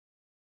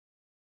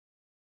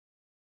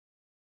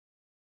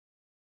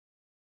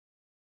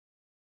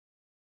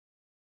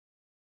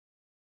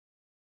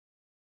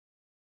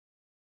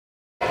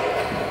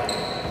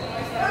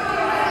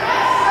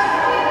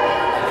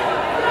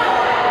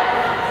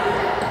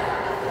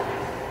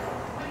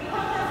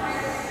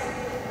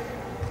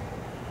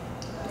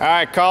All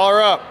right, call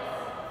her up.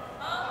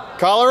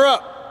 Call her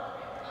up.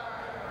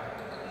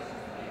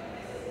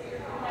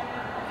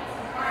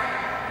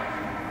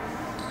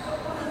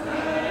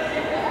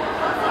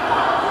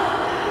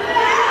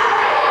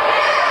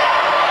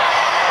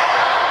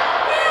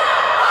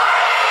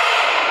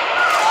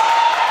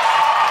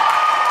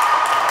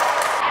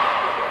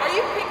 Are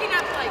you picking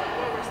up like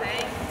what we're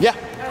saying? Yeah.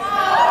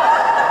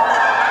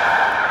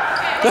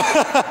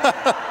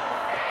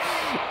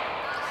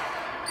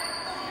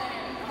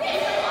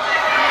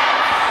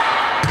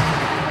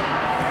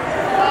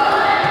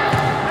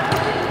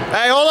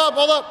 Hey, hold up.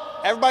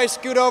 Everybody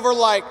scoot over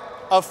like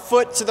a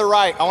foot to the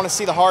right. I want to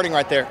see the Harding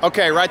right there.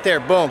 Okay, right there,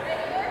 boom.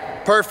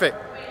 Perfect.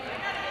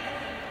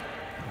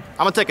 I'm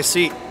gonna take a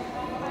seat.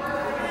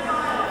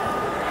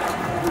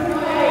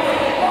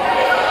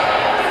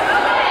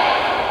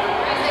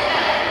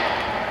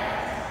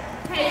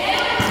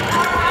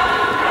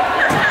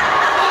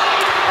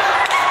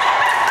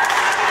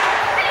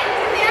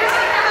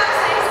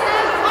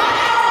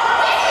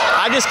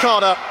 I just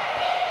called up.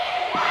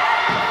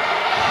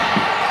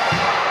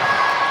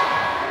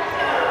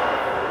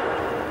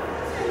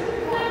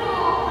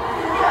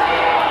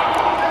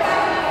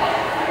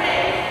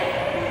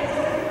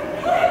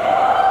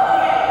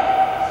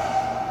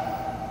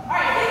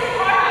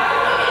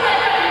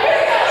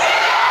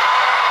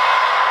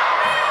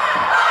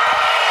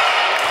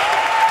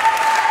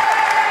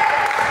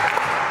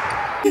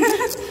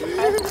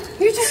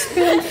 You just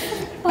feel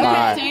like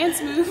Alright. a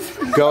dance move.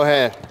 Go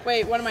ahead.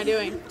 Wait, what am I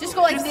doing? Just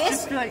go like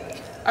this. All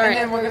right,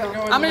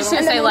 I'm just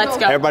gonna say let's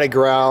go. Everybody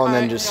growl and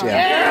then just,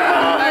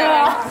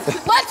 yeah.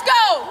 Let's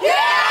go!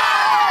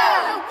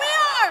 Yeah! We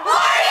are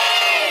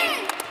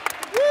Harding!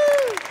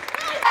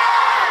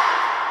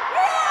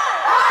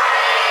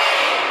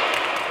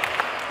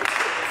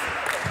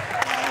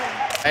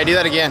 Hey, do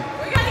that again.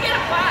 We gotta get a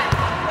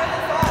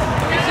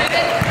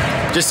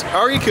 5. Just,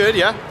 or you could,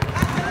 yeah.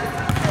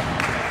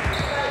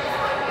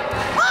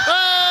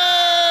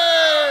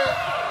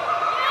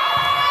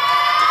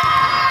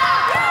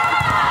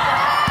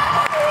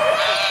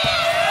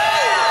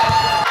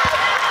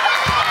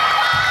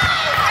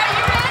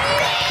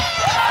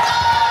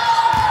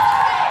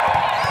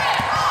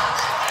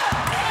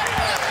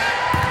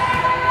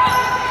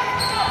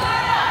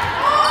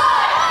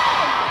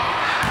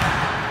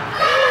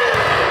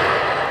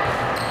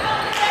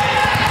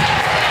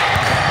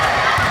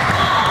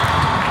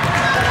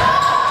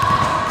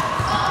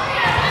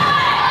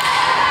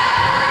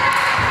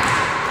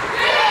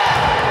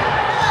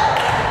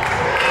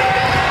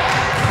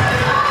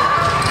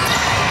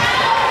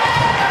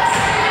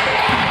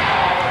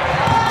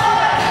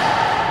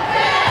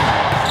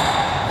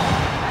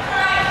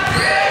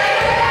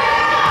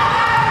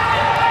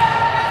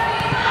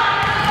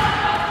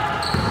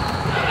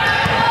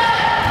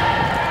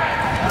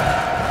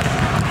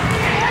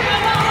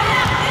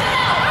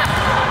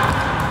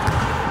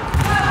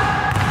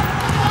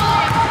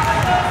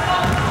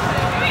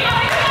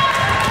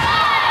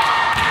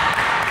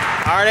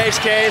 All right,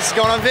 HK, this is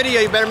going on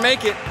video. You better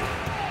make it.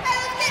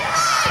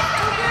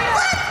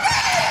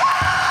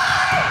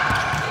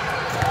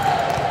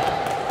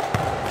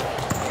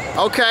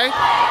 Okay. Alright,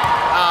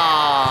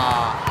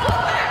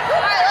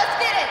 let's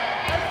get it.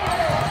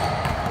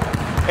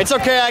 It's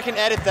okay, I can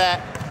edit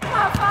that.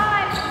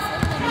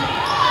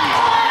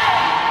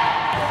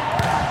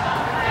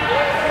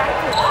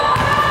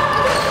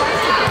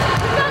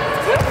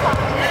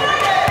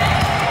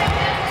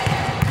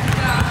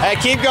 Hey,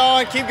 keep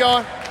going, keep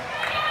going.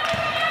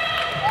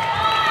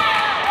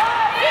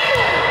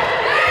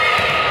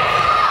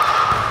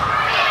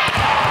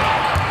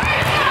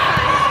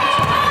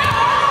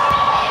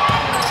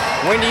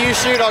 When do you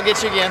shoot, I'll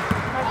get you again.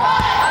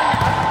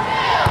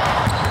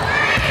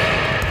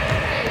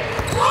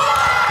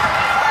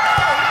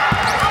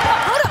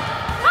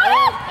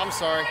 Oh, I'm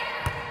sorry.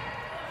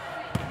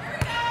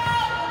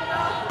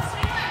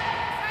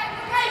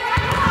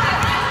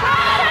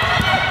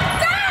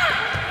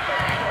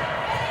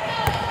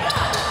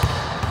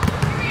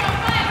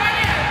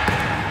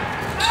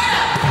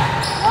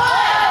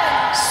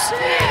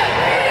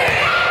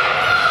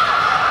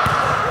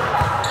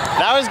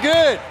 That was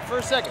good for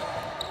a second.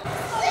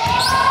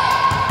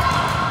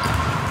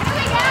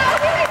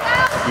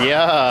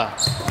 Yeah,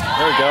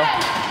 there we go. Here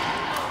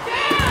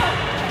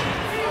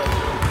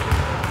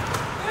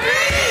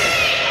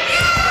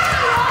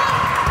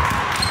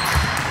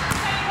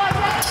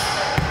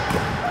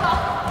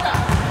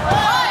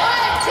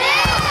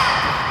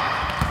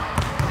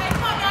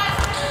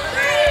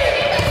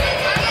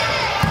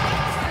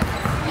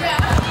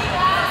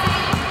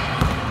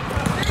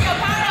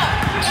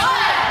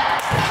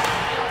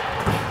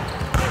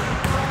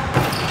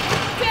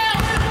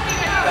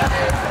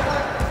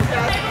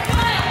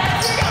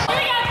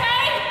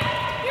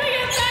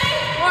go,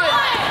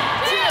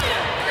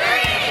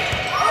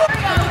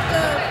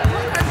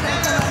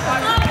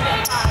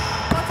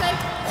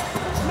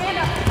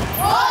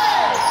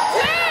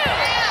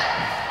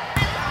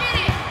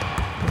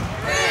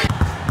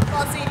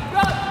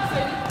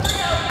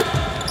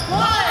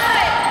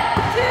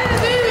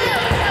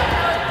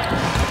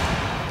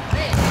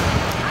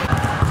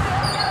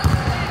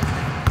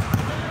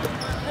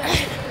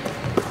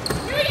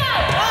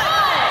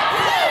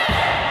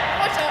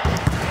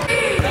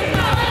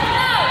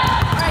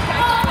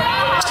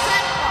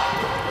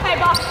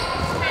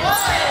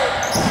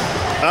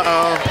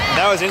 Uh-oh.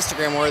 That was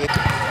Instagram worthy.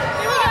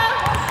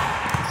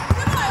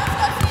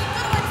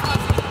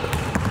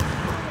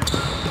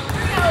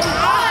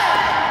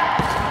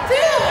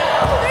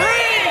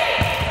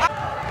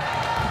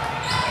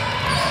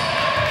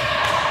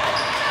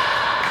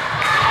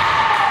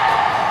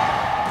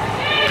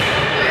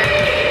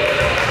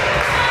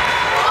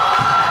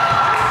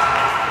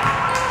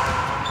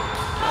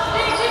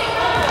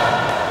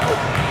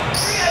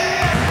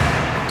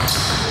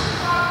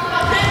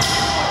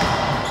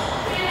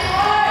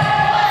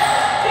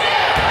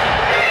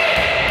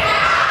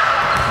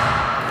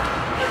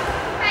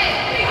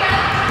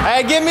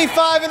 Hey, give me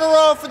 5 in a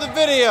row for the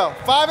video.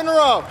 5 in a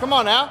row. Come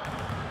on now.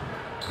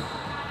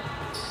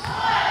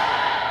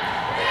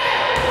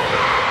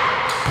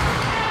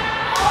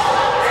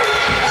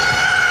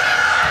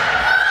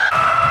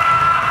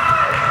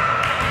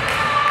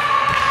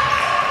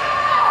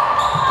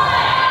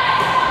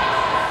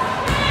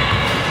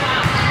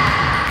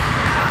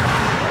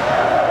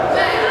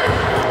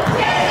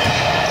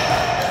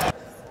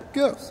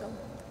 Go.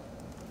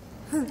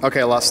 Okay,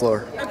 a lot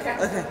slower.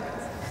 Okay.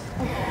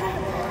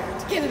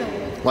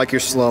 Like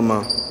your slow-mo.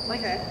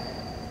 Okay.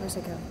 Where's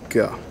it go?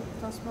 Go.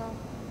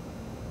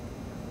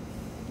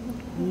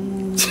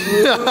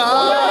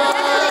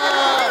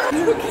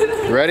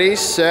 Ready,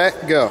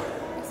 set, go.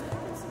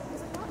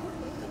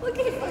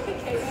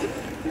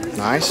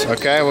 Nice.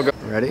 Okay, we'll go.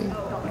 Ready,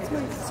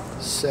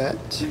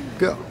 set,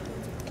 go.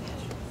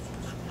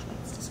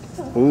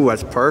 Ooh,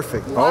 that's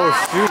perfect. Oh,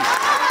 shoot.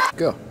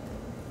 Go.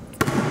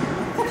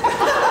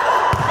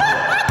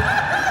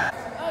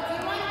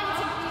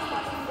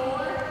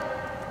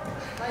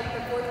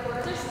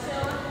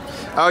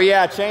 Oh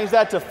yeah, change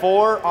that to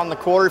 4 on the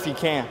quarter if you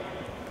can.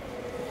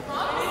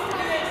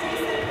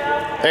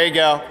 There you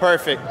go,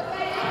 perfect.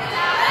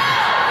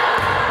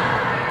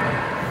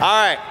 All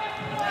right.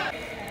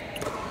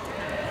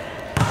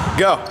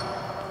 Go.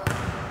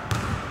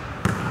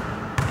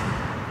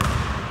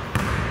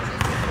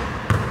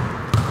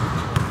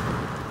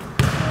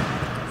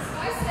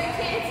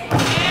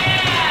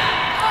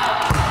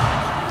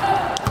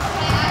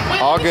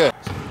 All good.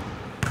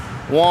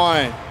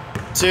 1,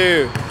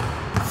 2,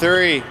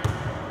 3,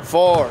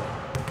 4,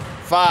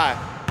 5.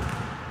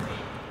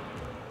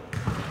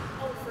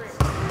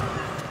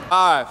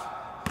 5,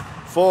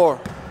 4,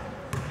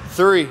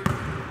 3,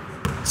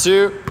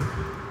 2,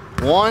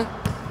 1.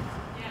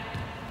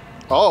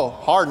 Oh,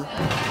 Harden.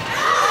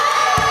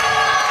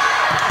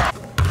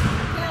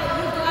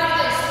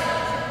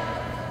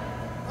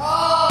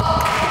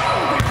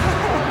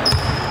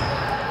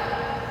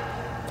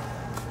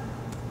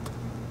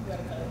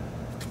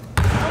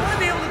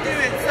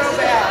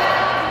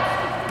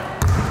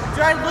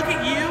 Do I look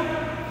at you?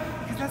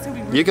 Because that's gonna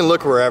be weird. You can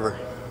look wherever.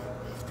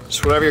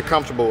 Just whatever you're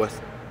comfortable with.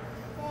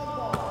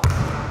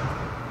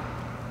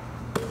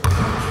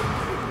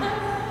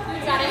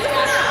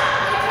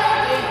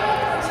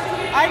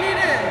 I need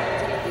it.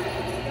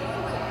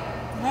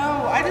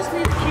 No, I just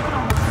need to keep it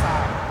on one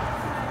side.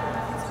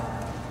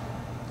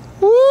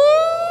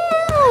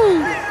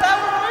 Woo!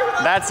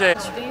 That's it.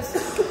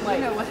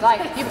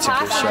 Like you That's a good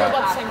pass and shot. dribble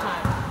at the same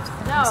time.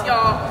 No. Go.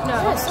 No,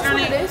 that's what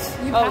it is.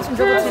 You pass and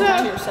dribble at the same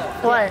time to yourself.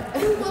 What?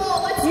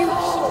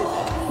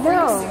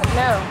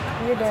 No,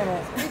 you're doing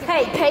it.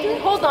 Hey,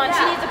 Peyton, hold on.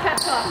 She needs a pep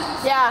talk.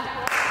 Yeah.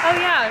 Oh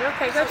yeah,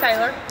 okay, go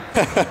Taylor.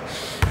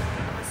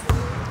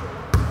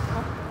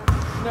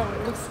 No,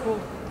 it looks cool.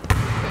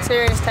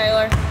 Serious,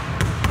 Taylor.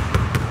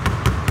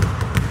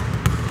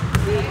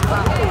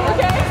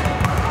 Okay.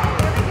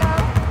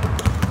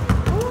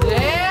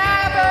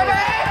 Yeah,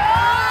 baby!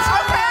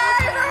 Okay,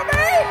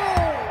 baby!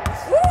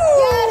 Woo!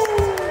 Yes.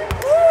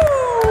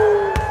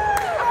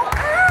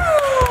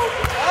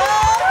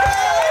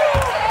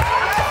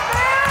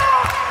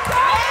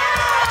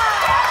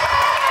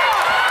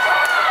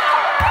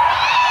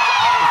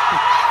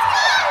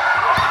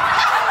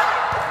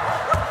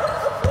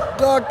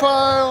 Dog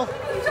pile.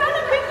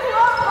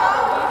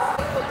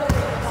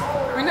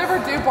 We never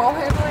do ball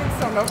handling,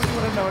 so nobody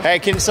would have known. Hey,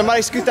 can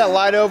somebody scoot that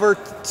light over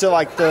to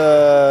like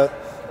the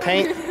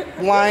paint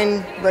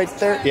line right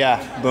there?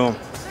 Yeah, boom.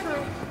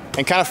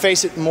 And kind of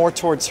face it more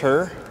towards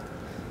her.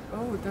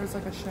 Oh, there's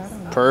like a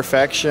shadow.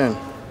 Perfection.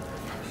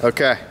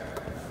 Okay,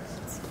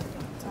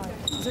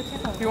 Do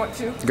you want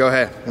to? go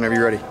ahead whenever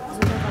you're ready.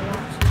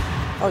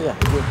 Oh yeah.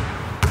 Good.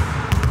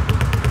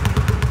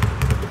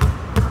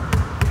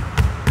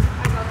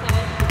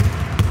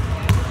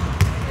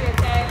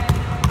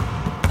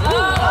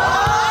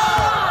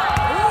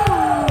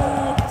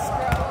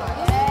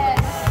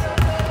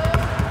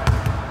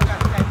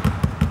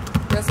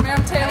 Yes,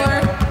 ma'am,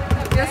 Taylor.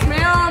 Yes,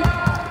 ma'am.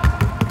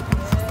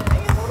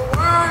 Go to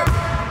work.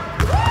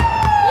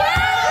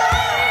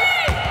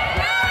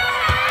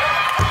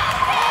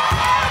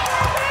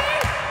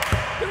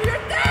 Do your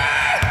thing.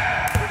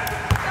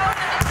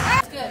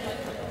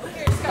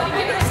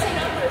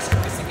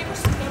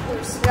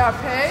 Yeah,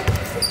 Pay.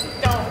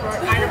 Don't.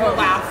 I will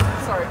laugh.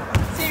 Sorry.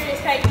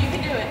 Serious, Kate, you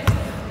can do it.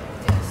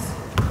 Yes.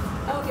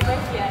 Okay,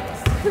 yes.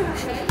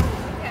 Okay.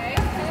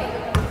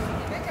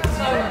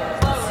 Slower.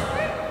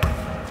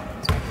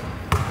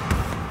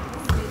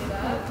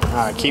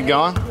 right, keep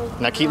going.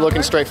 Now keep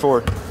looking straight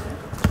forward. You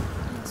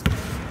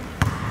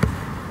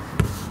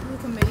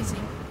look amazing.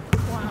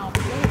 Wow,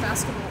 what a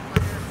basketball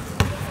player.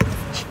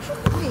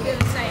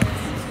 Insane.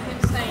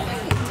 Insane.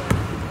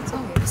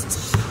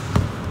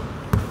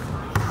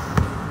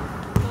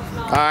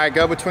 All right,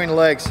 go between the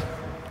legs.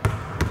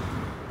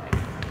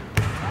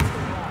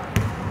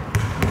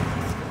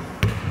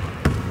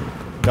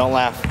 Don't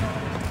laugh.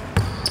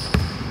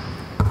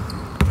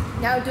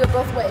 Now do it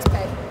both ways,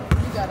 Peg.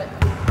 You got it.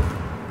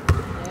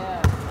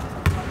 Yeah.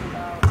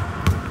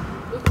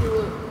 Look through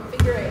loop.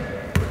 Figure 8.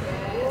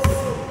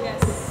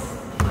 Yes.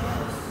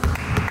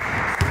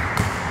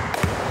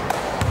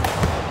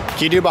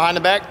 Can you do behind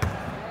the back?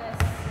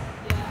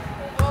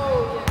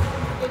 Oh,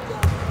 yeah. Good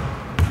job.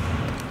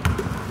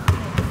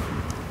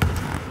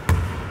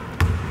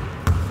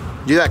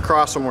 Do that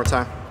cross one more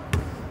time.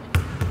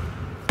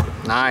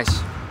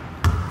 Nice.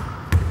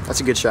 That's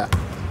a good shot.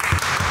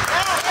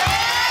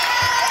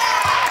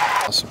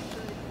 Awesome.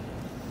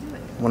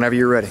 Whenever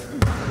you're ready.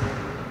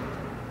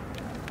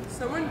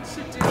 Someone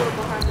should do a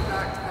behind the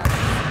back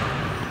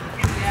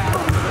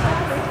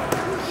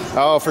test.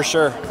 Oh, for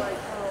sure.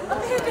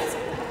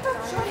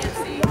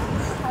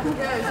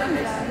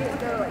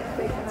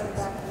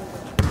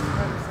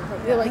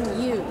 They're like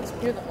you.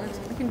 You're the orange.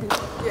 You can do it.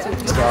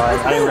 Yeah. Sorry,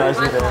 I didn't realize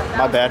you did that.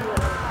 My bad.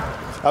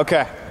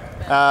 Okay.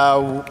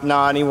 No,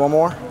 I need one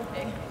more.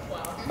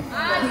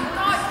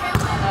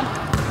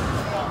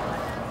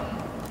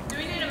 Do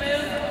we need a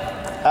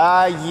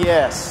move?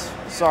 Yes.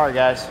 Sorry,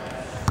 guys.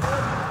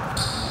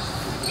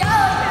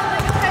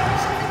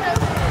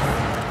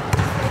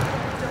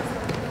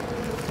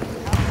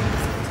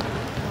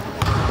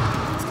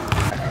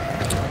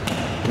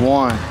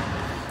 One,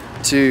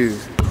 2,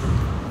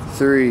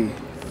 3.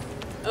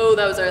 Oh,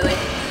 that was early.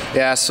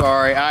 Yeah,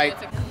 sorry.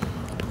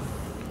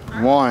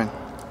 1,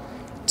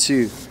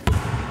 2,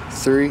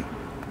 3,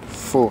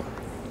 4.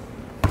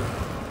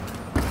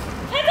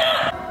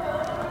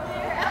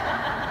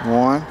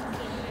 1,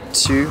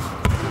 2,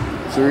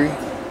 3,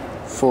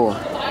 4.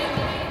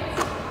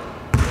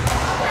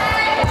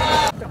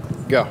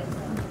 Go.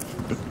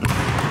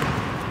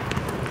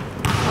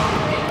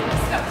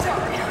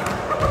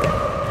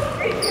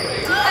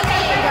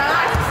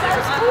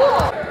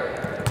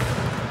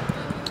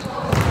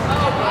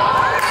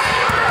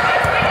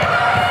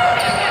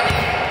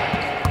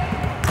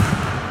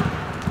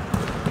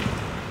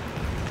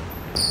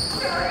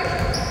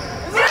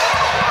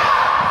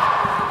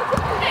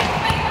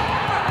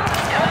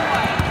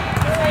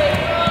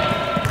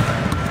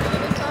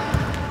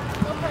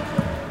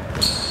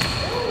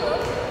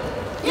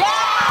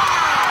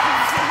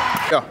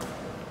 Go.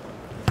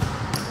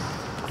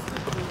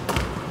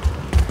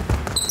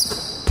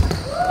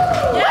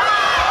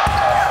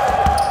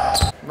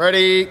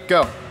 Ready,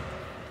 go.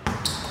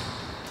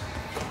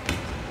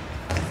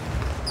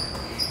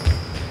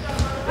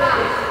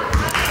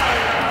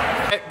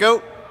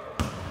 Go.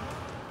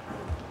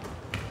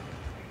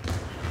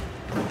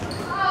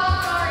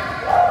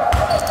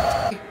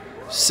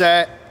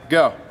 Set,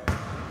 go.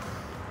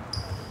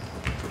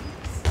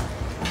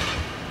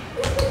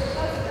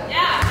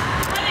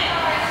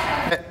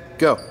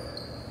 Go.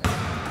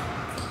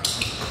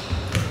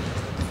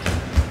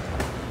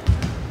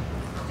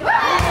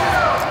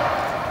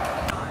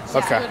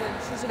 Okay.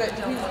 She's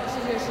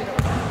gonna shoot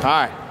it. All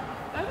right.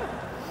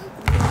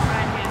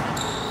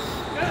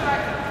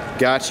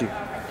 Got you.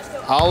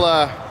 I'll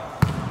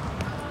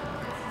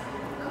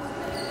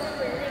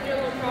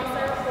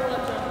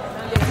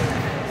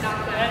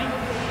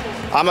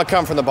I'm gonna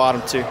come from the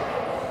bottom too.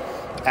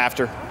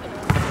 After.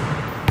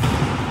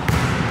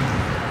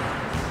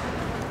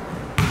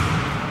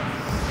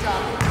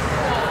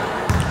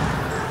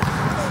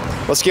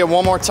 Let's get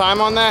one more time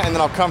on that, and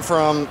then I'll come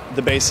from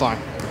the baseline.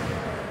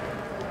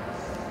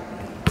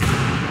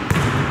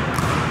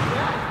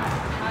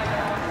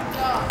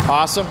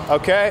 Awesome.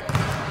 Okay.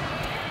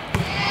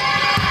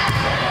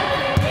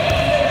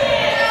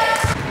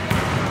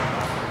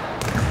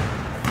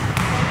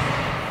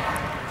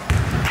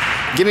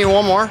 Give me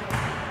one more.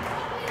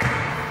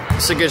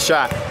 It's a good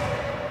shot.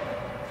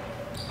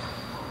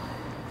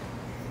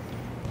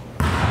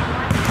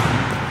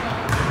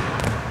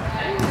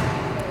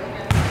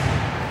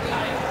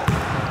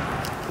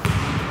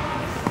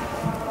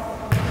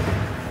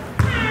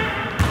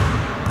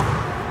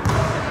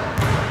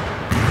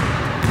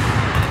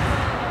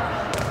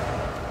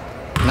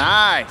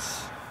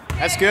 Nice.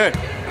 That's good.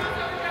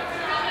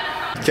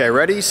 Okay,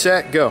 ready,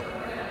 set, go.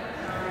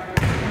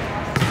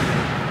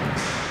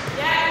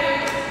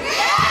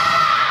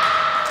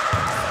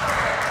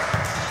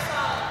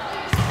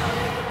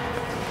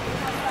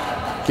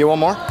 Get one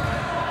more.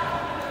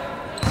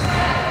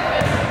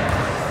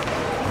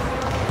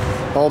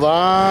 Hold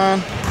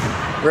on.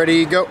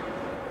 Ready, go.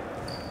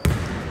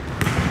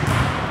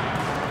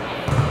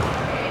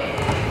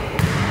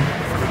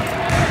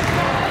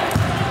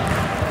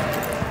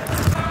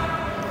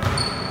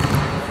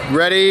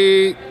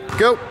 Ready,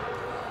 go.